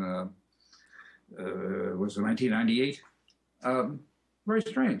in, was it 1998? Very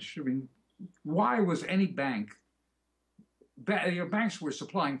strange. I mean, why was any bank, banks were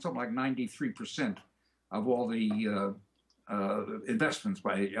supplying something like 93% of all the investments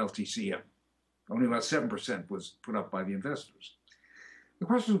by LTCM. Only about 7% was put up by the investors. The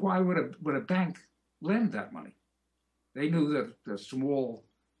question is, why would a bank lend that money? They knew that a small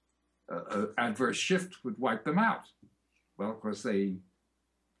adverse shift would wipe them out. Well, of course, they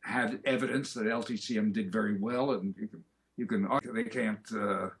had evidence that LTCM did very well, and you can argue they can't.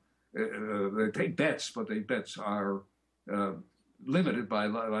 They take bets, but the bets are limited by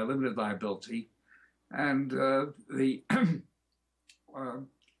limited liability, and the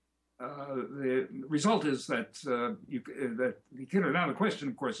result is that now the question,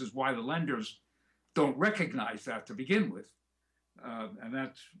 of course, is why the lenders don't recognize that to begin with, and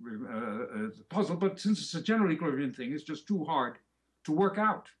that's a puzzle. But since it's a general equilibrium thing, it's just too hard to work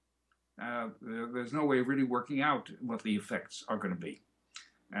out. There's no way of really working out what the effects are going to be,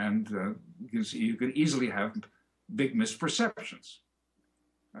 and you can easily have big misperceptions.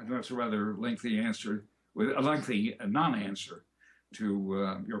 I know it's a rather lengthy answer, with a lengthy non-answer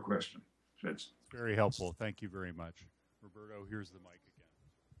to your question. It's very helpful. Thank you very much. Roberto, here's the mic again.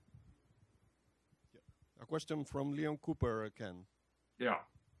 Yeah. A question from Leon Cooper, Ken. Yeah.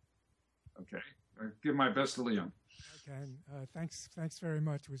 Okay. I'll give my best to Leon. Ken, thanks very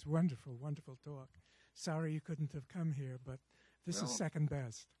much. It was wonderful talk. Sorry you couldn't have come here, but this is second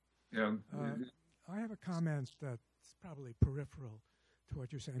best. Yeah. I have a comment that's probably peripheral to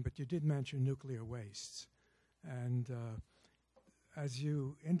what you're saying, but you did mention nuclear wastes. And as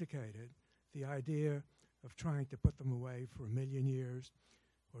you indicated, the idea of trying to put them away for 1 million years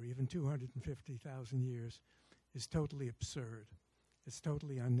or even 250,000 years is totally absurd. It's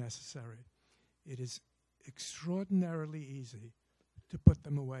totally unnecessary. It is extraordinarily easy to put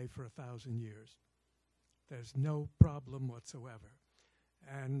them away for 1,000 years. There's no problem whatsoever.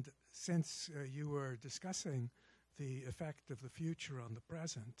 And since you were discussing the effect of the future on the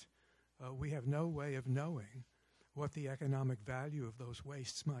present, we have no way of knowing what the economic value of those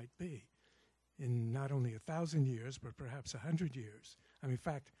wastes might be in not only 1,000 years, but perhaps 100 years. I mean, in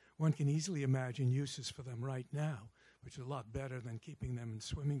fact, one can easily imagine uses for them right now, which is a lot better than keeping them in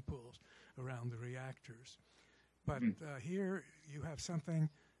swimming pools around the reactors. But here you have something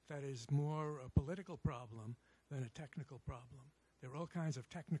that is more a political problem than a technical problem. There are all kinds of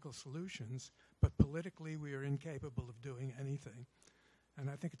technical solutions, but politically we are incapable of doing anything. And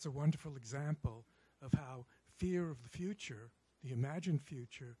I think it's a wonderful example of how fear of the future, the imagined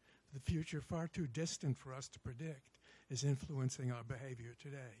future, the future far too distant for us to predict, is influencing our behavior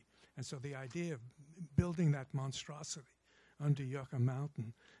today. And so the idea of building that monstrosity under Yucca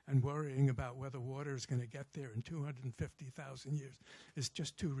Mountain and worrying about whether water is going to get there in 250,000 years is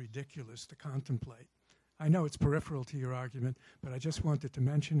just too ridiculous to contemplate. I know it's peripheral to your argument, but I just wanted to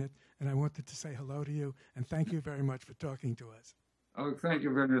mention it, and I wanted to say hello to you, and thank you very much for talking to us. Oh, thank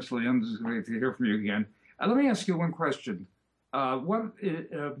you very much, Liam. It's great to hear from you again. Let me ask you one question. What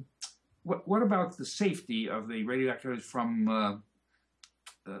about the safety of the radioactivities from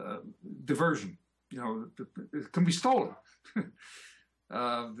diversion? You know, it can be stolen.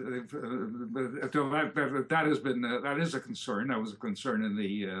 That is a concern. That was a concern in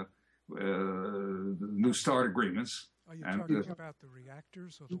the New START agreements. Are you talking about the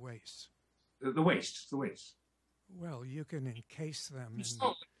reactors or the wastes? The wastes. Well, you can encase them.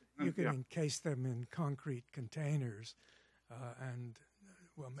 Encase them in concrete containers, and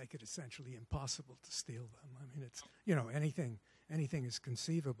make it essentially impossible to steal them. I mean, it's anything is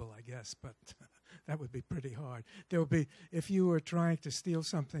conceivable, I guess, but that would be pretty hard. There would be, if you were trying to steal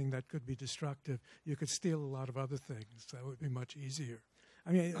something that could be destructive, you could steal a lot of other things. That would be much easier.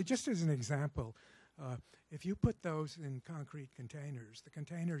 I mean, just as an example, if you put those in concrete containers, the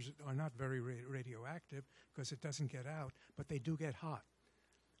containers are not very radioactive because it doesn't get out, but they do get hot.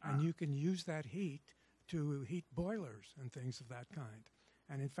 And you can use that heat to heat boilers and things of that kind.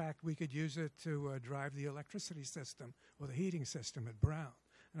 And in fact, we could use it to drive the electricity system or the heating system at Brown.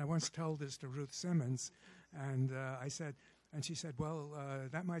 And I once told this to Ruth Simmons, and she said, well,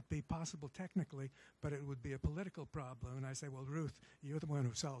 that might be possible technically, but it would be a political problem. And I say, well, Ruth, you're the one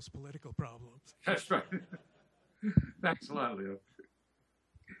who solves political problems. That's right. Thanks a lot, Leo.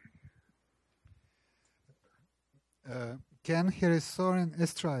 Ken, here is Soren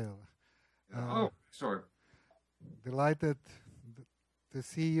Estrail. Sorry. Delighted to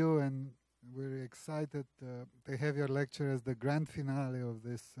see you, and we're excited to have your lecture as the grand finale of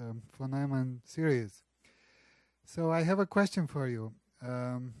this von Neumann series. So I have a question for you.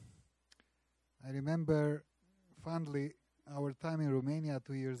 I remember fondly our time in Romania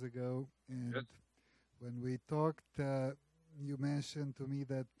 2 years ago, and when we talked, you mentioned to me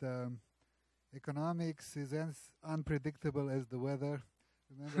that economics is as unpredictable as the weather.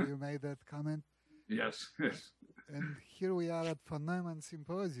 Remember you made that comment? Yes. And here we are at von Neumann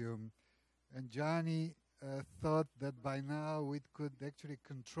Symposium, and Johnny thought that by now we could actually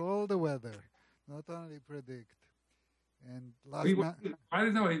control the weather, not only predict. And last night, I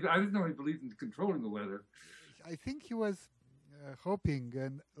didn't know he believed in controlling the weather. I think he was hoping.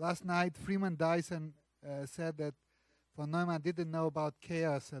 And last night, Freeman Dyson said that von Neumann didn't know about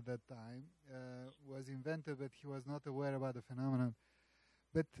chaos at that time. Was invented, but he was not aware about the phenomenon.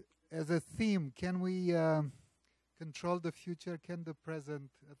 But as a theme, can we control the future? Can the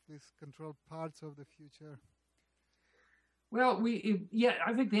present at least control parts of the future? Well,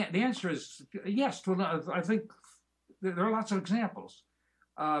 I think the answer is yes. I think there are lots of examples.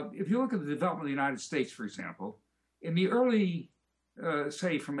 If you look at the development of the United States, for example, in the early,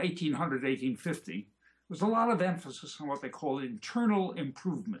 say, from 1800 to 1850, there's a lot of emphasis on what they call internal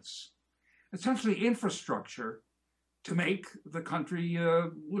improvements, essentially infrastructure to make the country,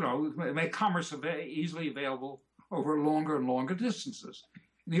 make commerce easily available over longer and longer distances.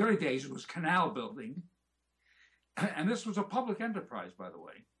 In the early days, it was canal building, and this was a public enterprise, by the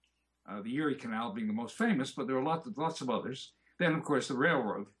way. The Erie Canal being the most famous, but there were lots of others. Then, of course, the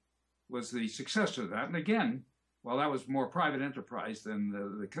railroad was the successor to that. And again, while that was more private enterprise than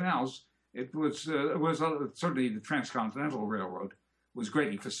the canals, it was certainly the Transcontinental Railroad was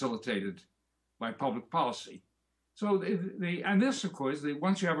greatly facilitated by public policy. So and this, of course,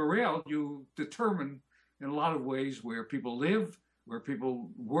 once you have a rail, you determine in a lot of ways where people live, where people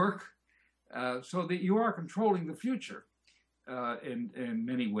work, so that you are controlling the future in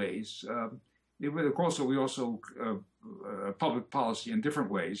many ways. We also public policy in different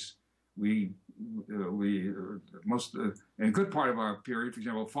ways. A good part of our period, for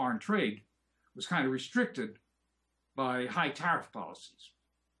example, foreign trade, was kind of restricted by high tariff policies.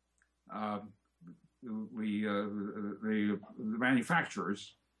 The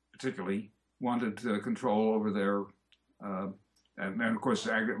manufacturers, particularly, wanted control over their, and of course,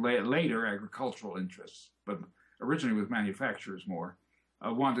 later agricultural interests, but originally with manufacturers more,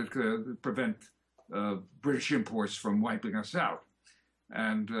 wanted to prevent British imports from wiping us out,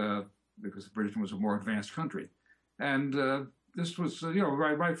 and because Britain was a more advanced country. And this was,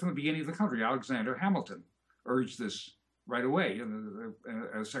 right from the beginning of the country. Alexander Hamilton urged this right away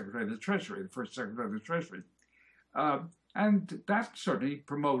as Secretary of the Treasury, the first Secretary of the Treasury. And that certainly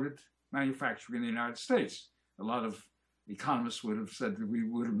promoted manufacturing in the United States. A lot of economists would have said that we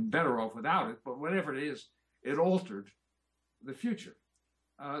would have been better off without it, but whatever it is, it altered the future.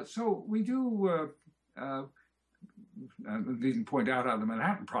 So we do, and you can point out how the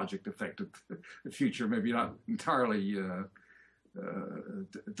Manhattan Project affected the future, maybe not entirely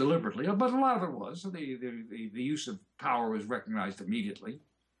deliberately, but a lot of it was. The use of power was recognized immediately.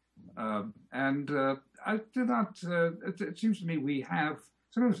 And I do not, it seems to me we have,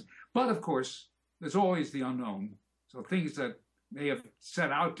 sometimes, but of course, there's always the unknown. So things that may have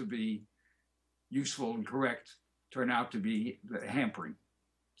set out to be useful and correct turn out to be hampering.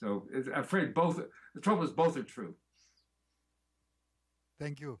 So I'm afraid both, the trouble is both are true.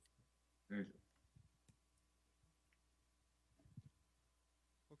 Thank you. Thank you.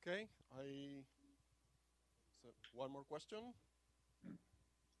 Okay, so one more question.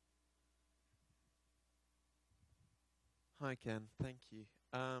 Hi, Ken. Thank you.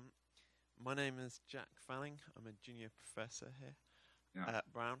 My name is Jack Fanning. I'm a junior professor here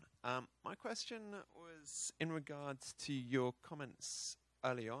at Brown. My question was in regards to your comments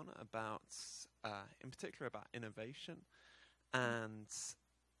early on about, in particular, about innovation, and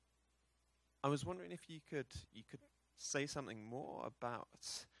I was wondering if you could say something more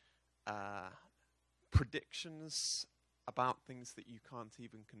about predictions about things that you can't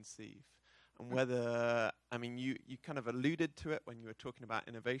even conceive, and whether, I mean, you kind of alluded to it when you were talking about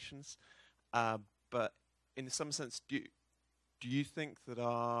innovations, but in some sense, do you think that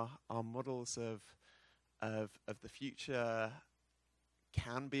our models of the future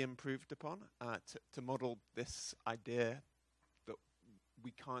can be improved upon to model this idea that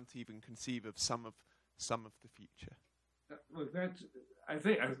we can't even conceive of some of the future? Well, that's, I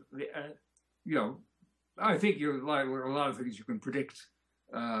think, I think you're like a lot of things you can predict.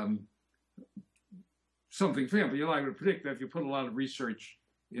 Something, for example, you're likely to predict that if you put a lot of research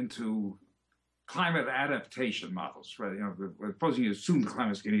into climate adaptation models, right? Supposing you assume the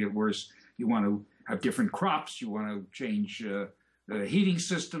climate's going to get worse, you want to have different crops, you want to change heating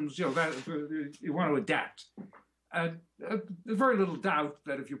systems, you want to adapt. There's very little doubt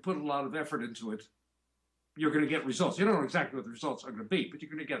that if you put a lot of effort into it, you're going to get results. You don't know exactly what the results are going to be, but you're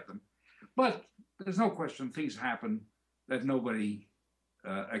going to get them. But there's no question things happen that nobody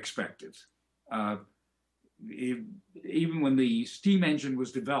expected. Even when the steam engine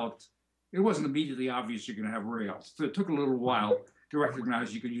was developed, it wasn't immediately obvious you're going to have rails. So it took a little while to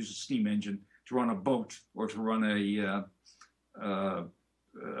recognize you could use a steam engine to run a boat or to run a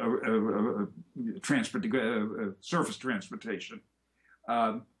surface transportation.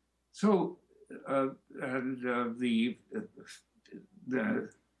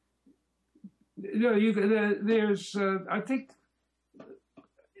 There's I think.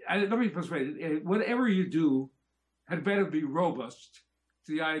 Let me put it this way: whatever you do had better be robust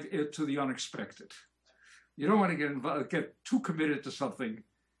to the unexpected. You don't want to get too committed to something,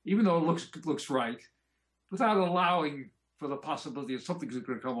 even though it looks right, without allowing for the possibility of something's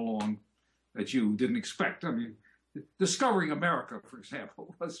going to come along that you didn't expect. I mean, discovering America, for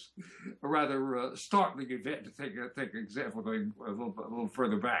example, was a rather startling event. To take an example going a little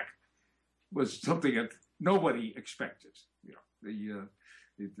further back, was something that nobody expected.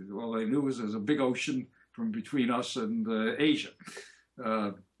 All they knew was there's a big ocean from between us and Asia.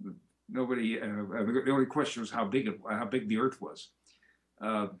 Nobody. The only question was how big the Earth was,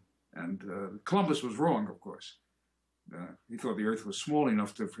 and Columbus was wrong, of course. He thought the Earth was small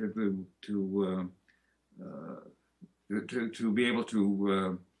enough to be able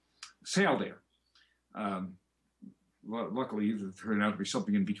to sail there. Luckily, it turned out to be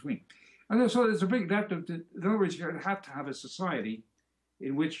something in between. And so there's a big. In other words, you have to have a society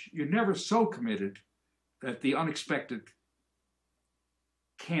in which you're never so committed that the unexpected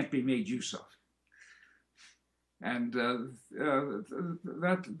can't be made use of. And you're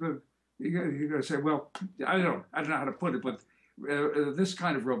going to say, well, I don't know how to put it, but this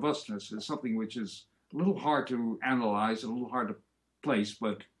kind of robustness is something which is a little hard to analyze, a little hard to place,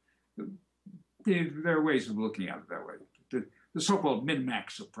 but there are ways of looking at it that way. The so-called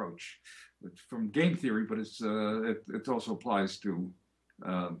min-max approach, from game theory, but it also applies to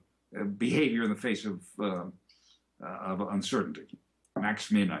behavior in the face of uncertainty.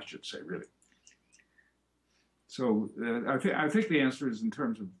 Max-min, I should say, really. So I think the answer is in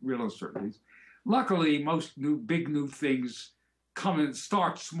terms of real uncertainties. Luckily, most big new things come and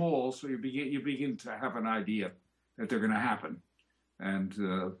start small, so you begin to have an idea that they're going to happen. And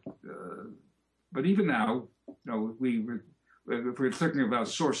but even now, if we're thinking about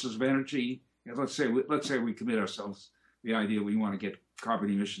sources of energy, let's say we commit ourselves to the idea we want to get carbon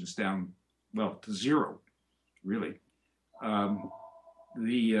emissions down, well, to zero, really. That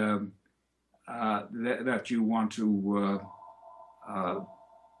you want to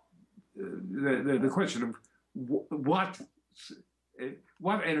the question of what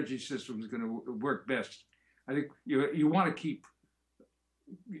energy system is going to work best. I think you want to keep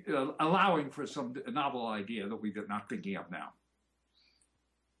allowing for some novel idea that we're not thinking of now.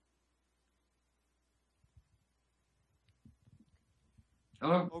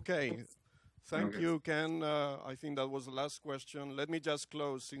 Hello? Okay. Thank you, Ken. I think that was the last question. Let me just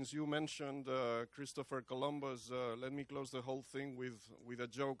close. Since you mentioned Christopher Columbus, let me close the whole thing with a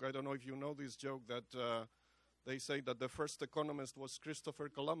joke. I don't know if you know this joke that they say that the first economist was Christopher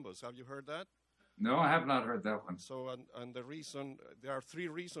Columbus. Have you heard that? No, I have not heard that one. So, and the reason, there are 3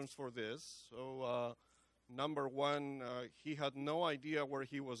 reasons for this. So, number 1, he had no idea where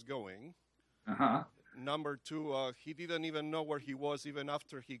he was going. Uh-huh. Number 2, he didn't even know where he was even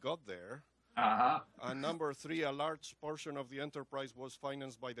after he got there. Uh-huh. And number 3, a large portion of the enterprise was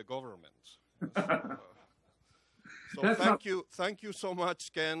financed by the government. So thank you so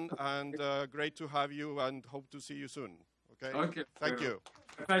much, Ken, and great to have you, and hope to see you soon. Okay. Okay. Thank you.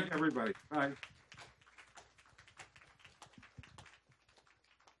 Thank everybody. Bye.